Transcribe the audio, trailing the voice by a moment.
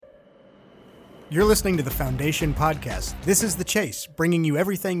You're listening to the Foundation Podcast. This is The Chase, bringing you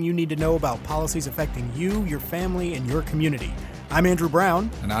everything you need to know about policies affecting you, your family, and your community. I'm Andrew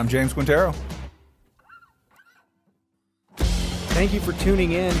Brown. And I'm James Quintero. Thank you for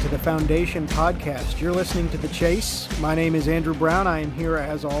tuning in to the Foundation Podcast. You're listening to The Chase. My name is Andrew Brown. I am here,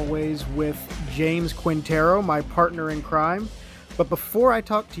 as always, with James Quintero, my partner in crime. But before I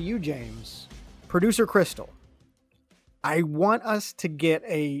talk to you, James, producer Crystal, I want us to get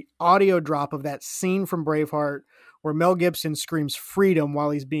a audio drop of that scene from Braveheart where Mel Gibson screams freedom while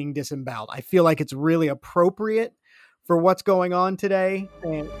he's being disemboweled. I feel like it's really appropriate for what's going on today.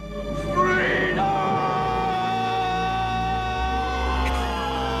 And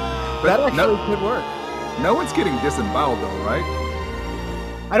that actually could work. No one's getting disemboweled though, right?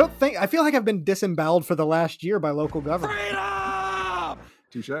 I feel like I've been disemboweled for the last year by local government. Freedom!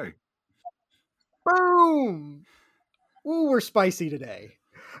 Touche. Boom! Ooh, we're spicy today.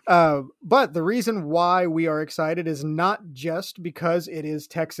 But the reason why we are excited is not just because it is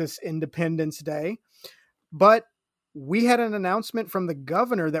Texas Independence Day, but we had an announcement from the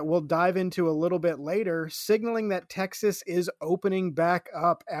governor that we'll dive into a little bit later, signaling that Texas is opening back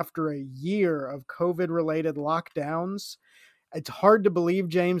up after a year of COVID-related lockdowns. It's hard to believe,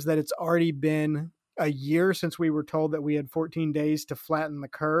 James, that it's already been a year since we were told that we had 14 days to flatten the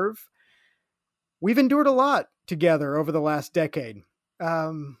curve. We've endured a lot together over the last decade.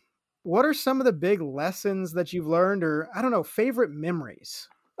 What are some of the big lessons that you've learned, or I don't know, favorite memories?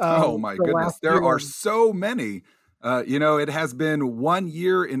 Oh my goodness. There are so many. It has been 1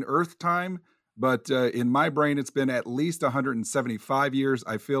 year in Earth time, but in my brain, it's been at least 175 years.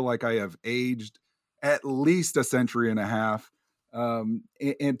 I feel like I have aged at least a century and a half.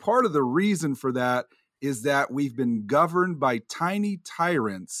 And part of the reason for that is that we've been governed by tiny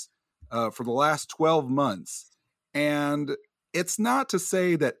tyrants for the last 12 months. And it's not to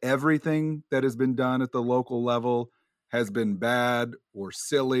say that everything that has been done at the local level has been bad or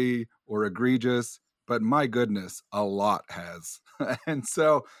silly or egregious, but my goodness, a lot has. And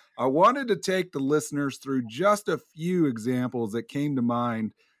so I wanted to take the listeners through just a few examples that came to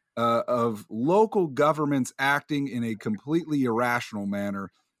mind of local governments acting in a completely irrational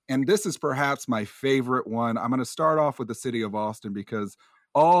manner. And this is perhaps my favorite one. I'm going to start off with the city of Austin because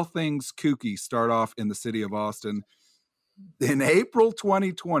all things kooky start off in the city of Austin. In April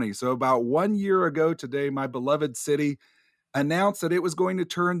 2020, so about 1 year ago today, my beloved city announced that it was going to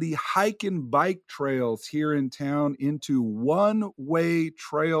turn the hike and bike trails here in town into one-way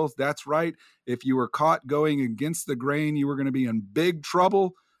trails. That's right. If you were caught going against the grain, you were going to be in big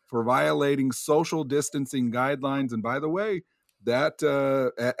trouble for violating social distancing guidelines. And by the way, that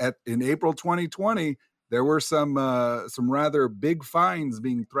in April 2020, there were some rather big fines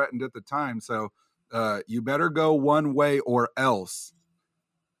being threatened at the time. So you better go one way or else.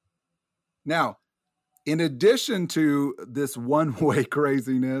 Now, in addition to this one-way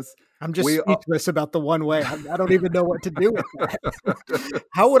craziness, I'm just speechless about the one way. I don't even know what to do with that.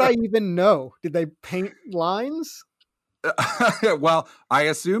 How would I even know? Did they paint lines? Well, I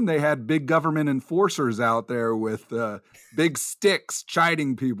assume they had big government enforcers out there with big sticks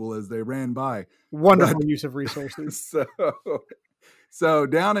chiding people as they ran by. Wonderful use of resources. So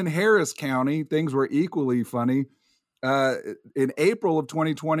down in Harris County, things were equally funny. In April of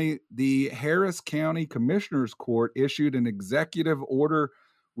 2020, the Harris County Commissioner's Court issued an executive order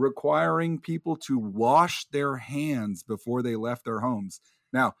requiring people to wash their hands before they left their homes.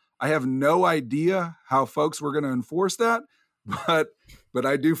 Now, I have no idea how folks were going to enforce that, but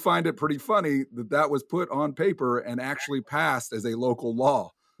I do find it pretty funny that was put on paper and actually passed as a local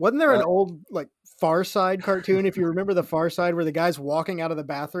law. Wasn't there an old Far Side cartoon, if you remember the Far Side, where the guy's walking out of the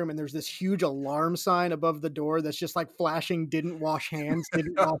bathroom and there's this huge alarm sign above the door that's just flashing, didn't wash hands,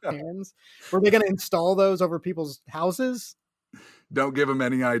 didn't wash hands? Were they going to install those over people's houses? Don't give them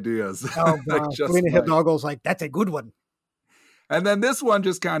any ideas. Oh, God. Selena Hidalgo's that's a good one. And then this one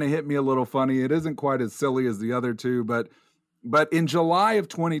just kind of hit me a little funny. It isn't quite as silly as the other two, but in July of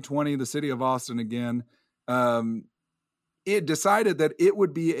 2020, the city of Austin again, it decided that it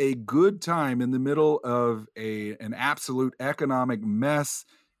would be a good time in the middle of an absolute economic mess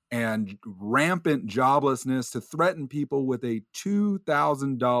and rampant joblessness to threaten people with a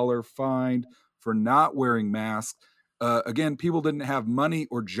 $2,000 fine for not wearing masks. Again, people didn't have money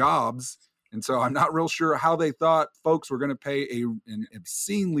or jobs. And so I'm not real sure how they thought folks were going to pay an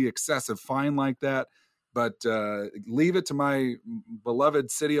obscenely excessive fine like that. But leave it to my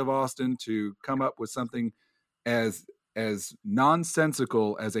beloved city of Austin to come up with something as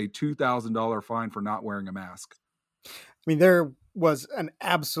nonsensical as a $2,000 fine for not wearing a mask. I mean, there was an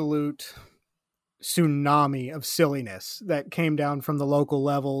absolute tsunami of silliness that came down from the local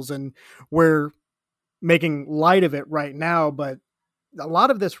levels, and where making light of it right now, but a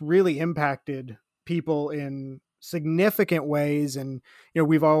lot of this really impacted people in significant ways. And,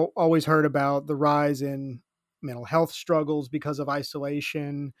 we've always heard about the rise in mental health struggles because of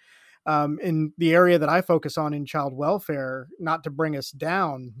isolation. In the area that I focus on in child welfare, not to bring us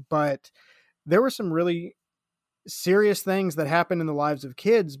down, but there were some really serious things that happened in the lives of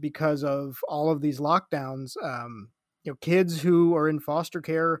kids because of all of these lockdowns. Kids who are in foster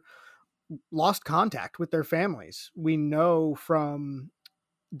care lost contact with their families. We know from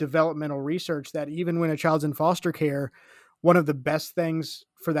developmental research that even when a child's in foster care, one of the best things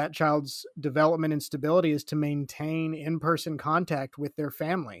for that child's development and stability is to maintain in-person contact with their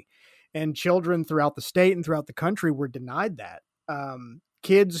family. And children throughout the state and throughout the country were denied that.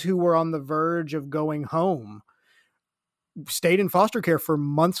 Kids who were on the verge of going home stayed in foster care for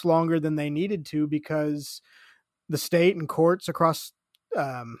months longer than they needed to because the state and courts across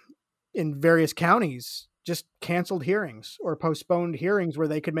in various counties just canceled hearings or postponed hearings where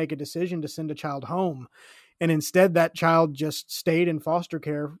they could make a decision to send a child home. And instead, that child just stayed in foster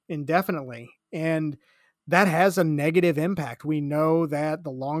care indefinitely. And that has a negative impact. We know that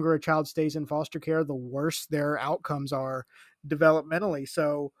the longer a child stays in foster care, the worse their outcomes are developmentally.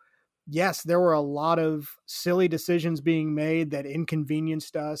 So, yes, there were a lot of silly decisions being made that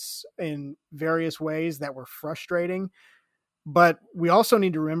inconvenienced us in various ways that were frustrating. But we also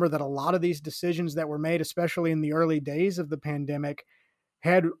need to remember that a lot of these decisions that were made, especially in the early days of the pandemic,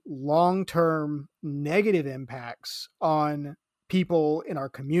 had long-term negative impacts on people in our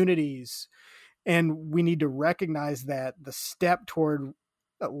communities. And we need to recognize that the step toward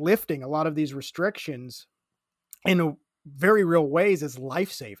lifting a lot of these restrictions in very real ways is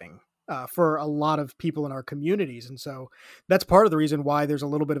life-saving for a lot of people in our communities. And so that's part of the reason why there's a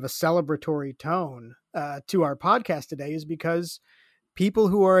little bit of a celebratory tone to our podcast today, is because people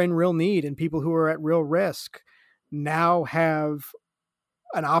who are in real need and people who are at real risk now have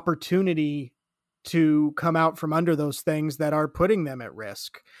an opportunity to come out from under those things that are putting them at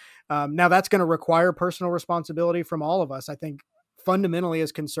risk. Now, that's going to require personal responsibility from all of us. I think fundamentally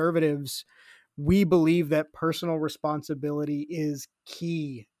as conservatives, we believe that personal responsibility is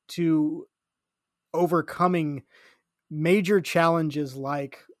key to overcoming major challenges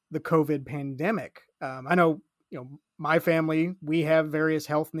like the COVID pandemic. I know, my family, we have various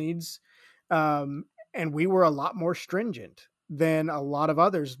health needs, and we were a lot more stringent than a lot of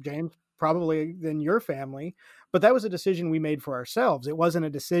others, James, probably than your family. But that was a decision we made for ourselves. It wasn't a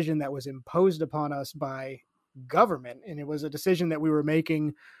decision that was imposed upon us by government, and it was a decision that we were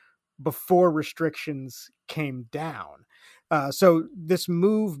making before restrictions came down. So this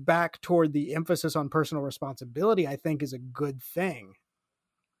move back toward the emphasis on personal responsibility, I think, is a good thing.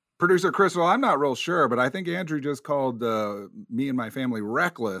 Producer Crystal, I'm not real sure, but I think Andrew just called me and my family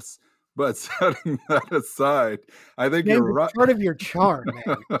reckless. But setting that aside, I think James, you're right. Part of your charm,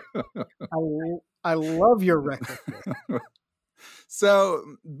 man. I love your recklessness. So,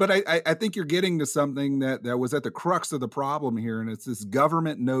 but I think you're getting to something that was at the crux of the problem here, and it's this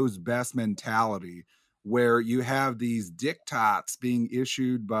government knows best mentality, where you have these diktats being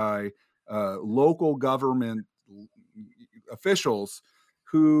issued by local government officials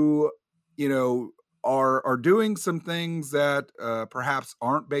who, are doing some things that perhaps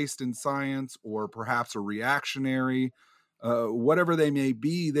aren't based in science or perhaps are reactionary, whatever they may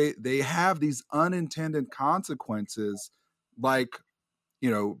be. They have these unintended consequences, like,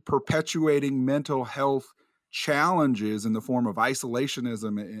 perpetuating mental health challenges in the form of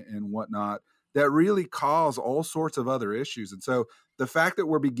isolationism and whatnot, that really cause all sorts of other issues. And so the fact that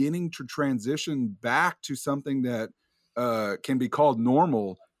we're beginning to transition back to something that can be called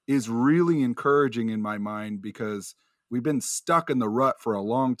normal is really encouraging in my mind, because we've been stuck in the rut for a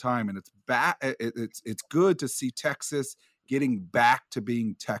long time, and it's good to see Texas getting back to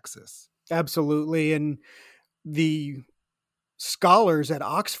being Texas. Absolutely. And the scholars at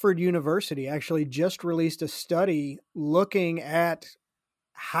Oxford University actually just released a study looking at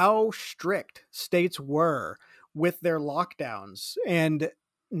how strict states were with their lockdowns. And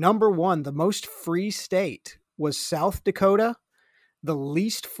number one, the most free state was South Dakota. The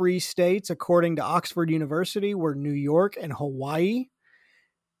least free states, according to Oxford University, were New York and Hawaii.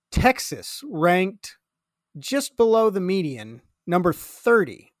 Texas ranked just below the median, number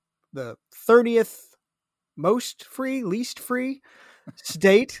 30, the 30th most free, least free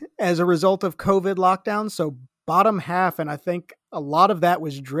state as a result of COVID lockdown. So bottom half. And I think a lot of that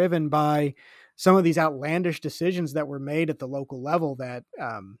was driven by some of these outlandish decisions that were made at the local level that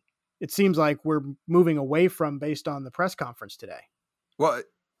it seems like we're moving away from based on the press conference today. Well,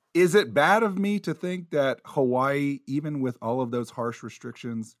 is it bad of me to think that Hawaii, even with all of those harsh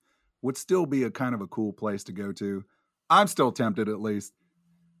restrictions, would still be a kind of a cool place to go to. I'm still tempted, at least.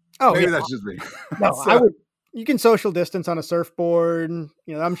 Oh, maybe yeah. That's just me. No, I would. You can social distance on a surfboard.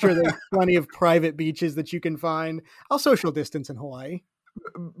 I'm sure there's plenty of private beaches that you can find. I'll social distance in Hawaii.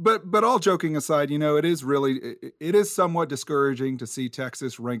 But all joking aside, it is somewhat discouraging to see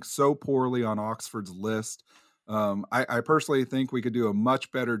Texas rank so poorly on Oxford's list. I personally think we could do a much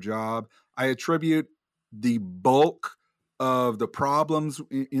better job. I attribute the bulk of the problems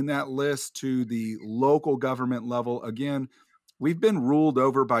in that list to the local government level. Again, we've been ruled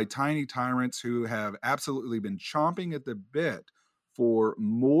over by tiny tyrants who have absolutely been chomping at the bit for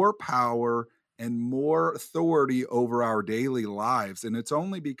more power and more authority over our daily lives. And it's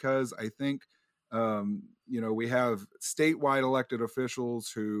only because I think, we have statewide elected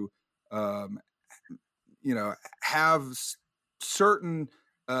officials who, have certain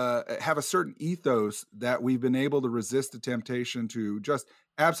have a certain ethos that we've been able to resist the temptation to just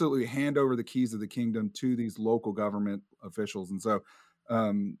absolutely hand over the keys of the kingdom to these local government officials. And so,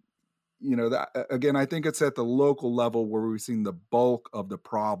 that again, I think it's at the local level where we've seen the bulk of the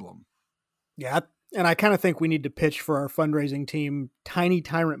problem. Yeah. And I kind of think we need to pitch for our fundraising team tiny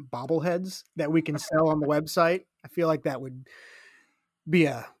tyrant bobbleheads that we can sell on the website. I feel like that would be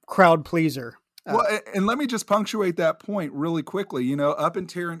a crowd pleaser. Well, and let me just punctuate that point really quickly. Up in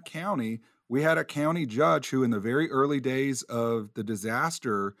Tarrant County, we had a county judge who, in the very early days of the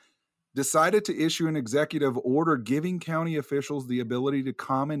disaster, decided to issue an executive order giving county officials the ability to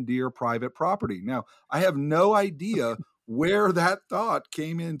commandeer private property. Now, I have no idea where that thought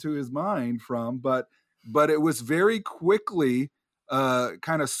came into his mind from, but it was very quickly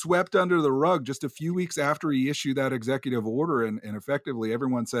kind of swept under the rug just a few weeks after he issued that executive order. And effectively,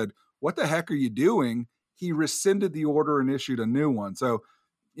 everyone said, "What the heck are you doing?" He rescinded the order and issued a new one. So,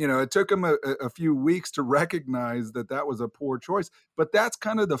 it took him a few weeks to recognize that was a poor choice. But that's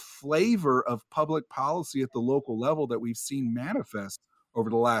kind of the flavor of public policy at the local level that we've seen manifest over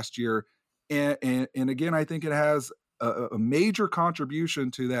the last year. And again, I think it has a major contribution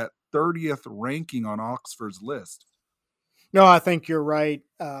to that 30th ranking on Oxford's list. No, I think you're right.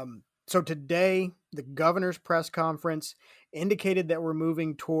 So today, the governor's press conference indicated that we're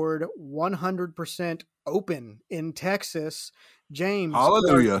moving toward 100% open in Texas. James,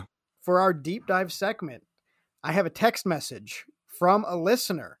 hallelujah. For our deep dive segment, I have a text message from a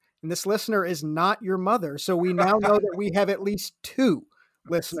listener, and this listener is not your mother. So we now know that we have at least 2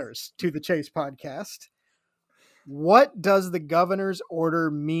 listeners to the Chase podcast. What does the governor's order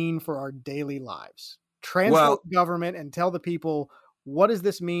mean for our daily lives? Transform government and tell the people, what does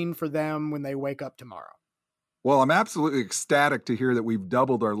this mean for them when they wake up tomorrow? Well, I'm absolutely ecstatic to hear that we've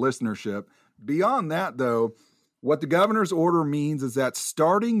doubled our listenership. Beyond that, though, what the governor's order means is that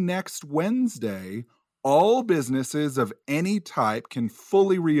starting next Wednesday, all businesses of any type can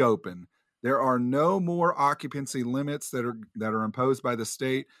fully reopen. There are no more occupancy limits that are imposed by the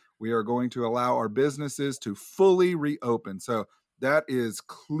state. We are going to allow our businesses to fully reopen. So that is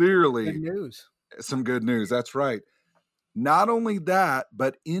clearly good news. Some good news. That's right. Not only that,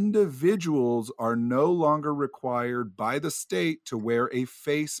 but individuals are no longer required by the state to wear a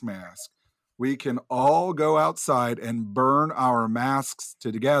face mask. We can all go outside and burn our masks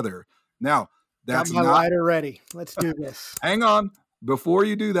together. Now, that's got my lighter ready. Let's do this. Hang on. Before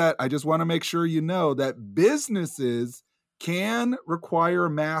you do that, I just want to make sure you know that businesses can require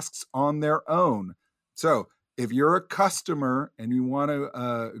masks on their own. So if you're a customer and you want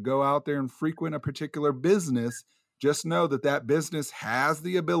to go out there and frequent a particular business, just know that business has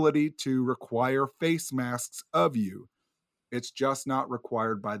the ability to require face masks of you. It's just not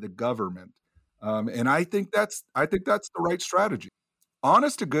required by the government. And I think that's the right strategy.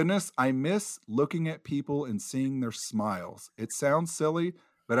 Honest to goodness, I miss looking at people and seeing their smiles. It sounds silly,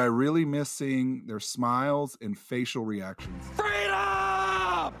 but I really miss seeing their smiles and facial reactions.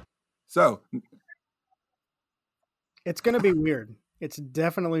 Freedom! So it's going to be weird. It's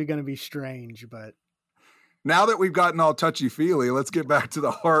definitely going to be strange, but now that we've gotten all touchy-feely, let's get back to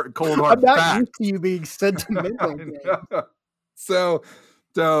the cold hard I'm not facts. used to you being sentimental. So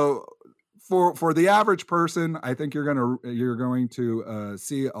for the average person, I think you're going to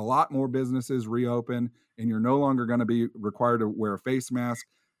see a lot more businesses reopen, and you're no longer going to be required to wear a face mask.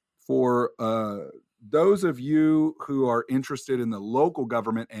 For those of you who are interested in the local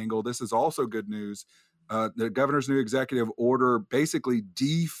government angle, this is also good news. The governor's new executive order basically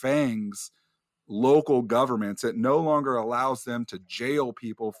defangs local governments. It no longer allows them to jail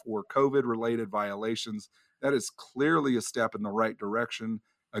people for COVID-related violations. That is clearly a step in the right direction,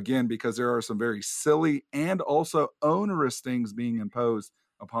 again, because there are some very silly and also onerous things being imposed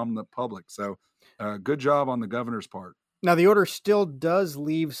upon the public. So good job on the governor's part. Now, the order still does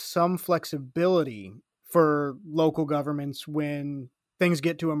leave some flexibility for local governments when things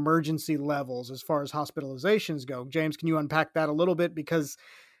get to emergency levels as far as hospitalizations go. James, can you unpack that a little bit? Because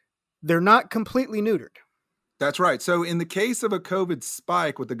they're not completely neutered. That's right. So in the case of a COVID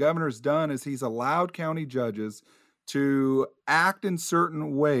spike, what the governor's done is he's allowed county judges to act in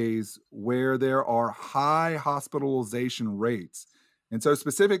certain ways where there are high hospitalization rates. And so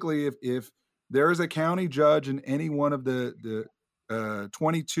specifically, if there is a county judge in any one of the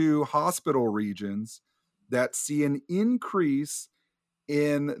 22 hospital regions that see an increase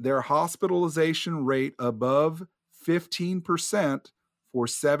in their hospitalization rate above 15% for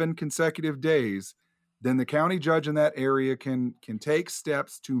 7 consecutive days, then the county judge in that area can take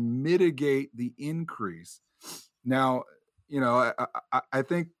steps to mitigate the increase. Now, I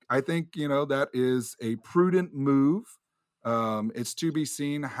think that is a prudent move. It's to be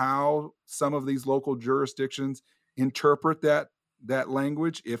seen how some of these local jurisdictions interpret that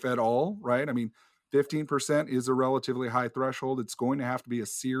language, if at all, right? I mean, 15% is a relatively high threshold. It's going to have to be a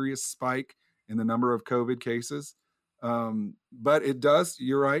serious spike in the number of COVID cases. But it does,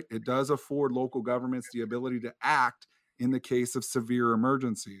 you're right, it does afford local governments the ability to act in the case of severe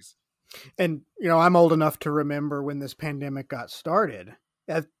emergencies. And, I'm old enough to remember when this pandemic got started.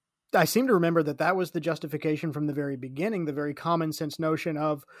 I seem to remember that was the justification from the very beginning, the very common sense notion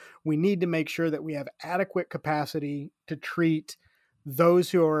of we need to make sure that we have adequate capacity to treat those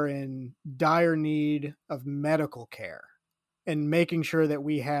who are in dire need of medical care, and making sure that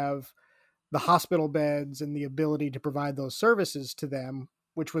we have the hospital beds and the ability to provide those services to them,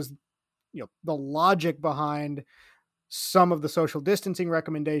 which was, the logic behind some of the social distancing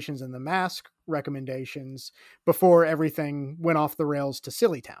recommendations and the mask recommendations before everything went off the rails to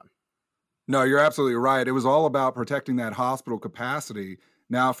silly town. No, you're absolutely right. It was all about protecting that hospital capacity.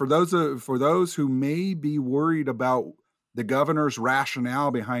 Now, for those who may be worried about the governor's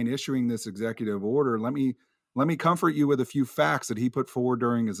rationale behind issuing this executive order, let me comfort you with a few facts that he put forward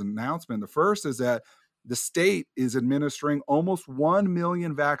during his announcement. The first is that the state is administering almost 1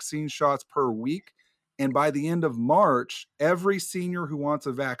 million vaccine shots per week. And by the end of March, every senior who wants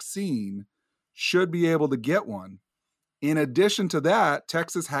a vaccine should be able to get one. In addition to that,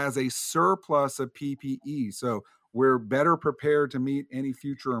 Texas has a surplus of PPE. So we're better prepared to meet any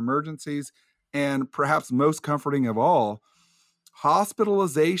future emergencies. And perhaps most comforting of all,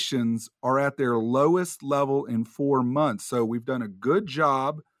 hospitalizations are at their lowest level in 4 months. So we've done a good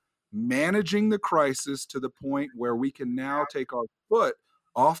job managing the crisis to the point where we can now take our foot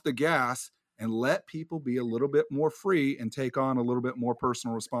off the gas and let people be a little bit more free and take on a little bit more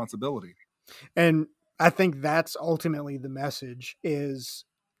personal responsibility. And I think that's ultimately the message, is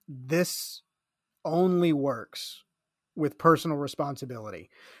this only works with personal responsibility.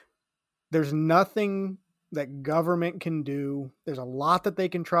 There's nothing that government can do. There's a lot that they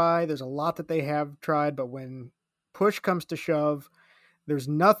can try. There's a lot that they have tried. But when push comes to shove, there's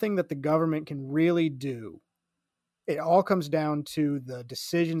nothing that the government can really do. It all comes down to the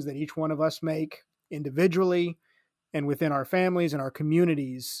decisions that each one of us make individually and within our families and our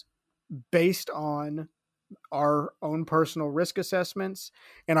communities based on our own personal risk assessments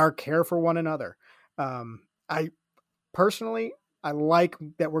and our care for one another. I like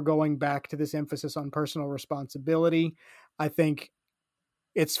that we're going back to this emphasis on personal responsibility. I think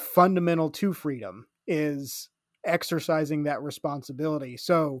it's fundamental to freedom is exercising that responsibility.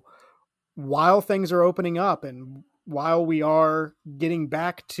 So while things are opening up and while we are getting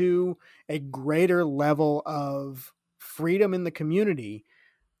back to a greater level of freedom in the community,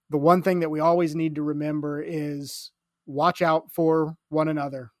 the one thing that we always need to remember is watch out for one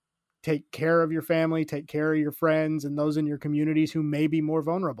another. Take care of your family, take care of your friends and those in your communities who may be more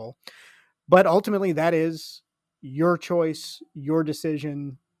vulnerable. But ultimately, that is your choice, your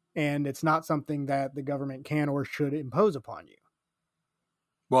decision, and it's not something that the government can or should impose upon you.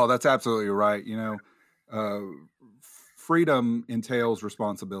 Well, that's absolutely right. Freedom entails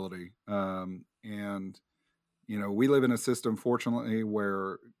responsibility. And we live in a system, fortunately,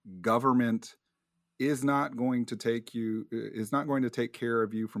 where government is not going to take care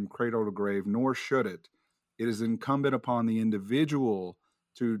of you from cradle to grave, nor should it. It is incumbent upon the individual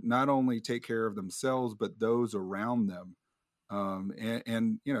to not only take care of themselves, but those around them.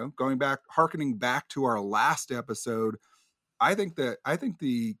 Hearkening back to our last episode, I think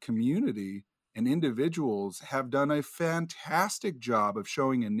the community and individuals have done a fantastic job of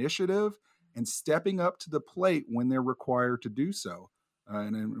showing initiative and stepping up to the plate when they're required to do so.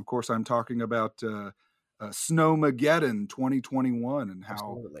 And of course, I'm talking about Snowmageddon 2021 and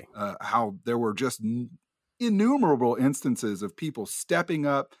how there were just innumerable instances of people stepping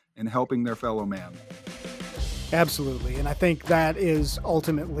up and helping their fellow man. Absolutely. And I think that is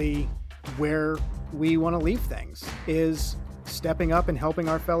ultimately where we want to leave things, is stepping up and helping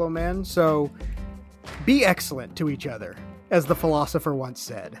our fellow men. So be excellent to each other, as the philosopher once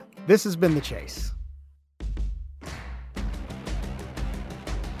said. This has been The Chase.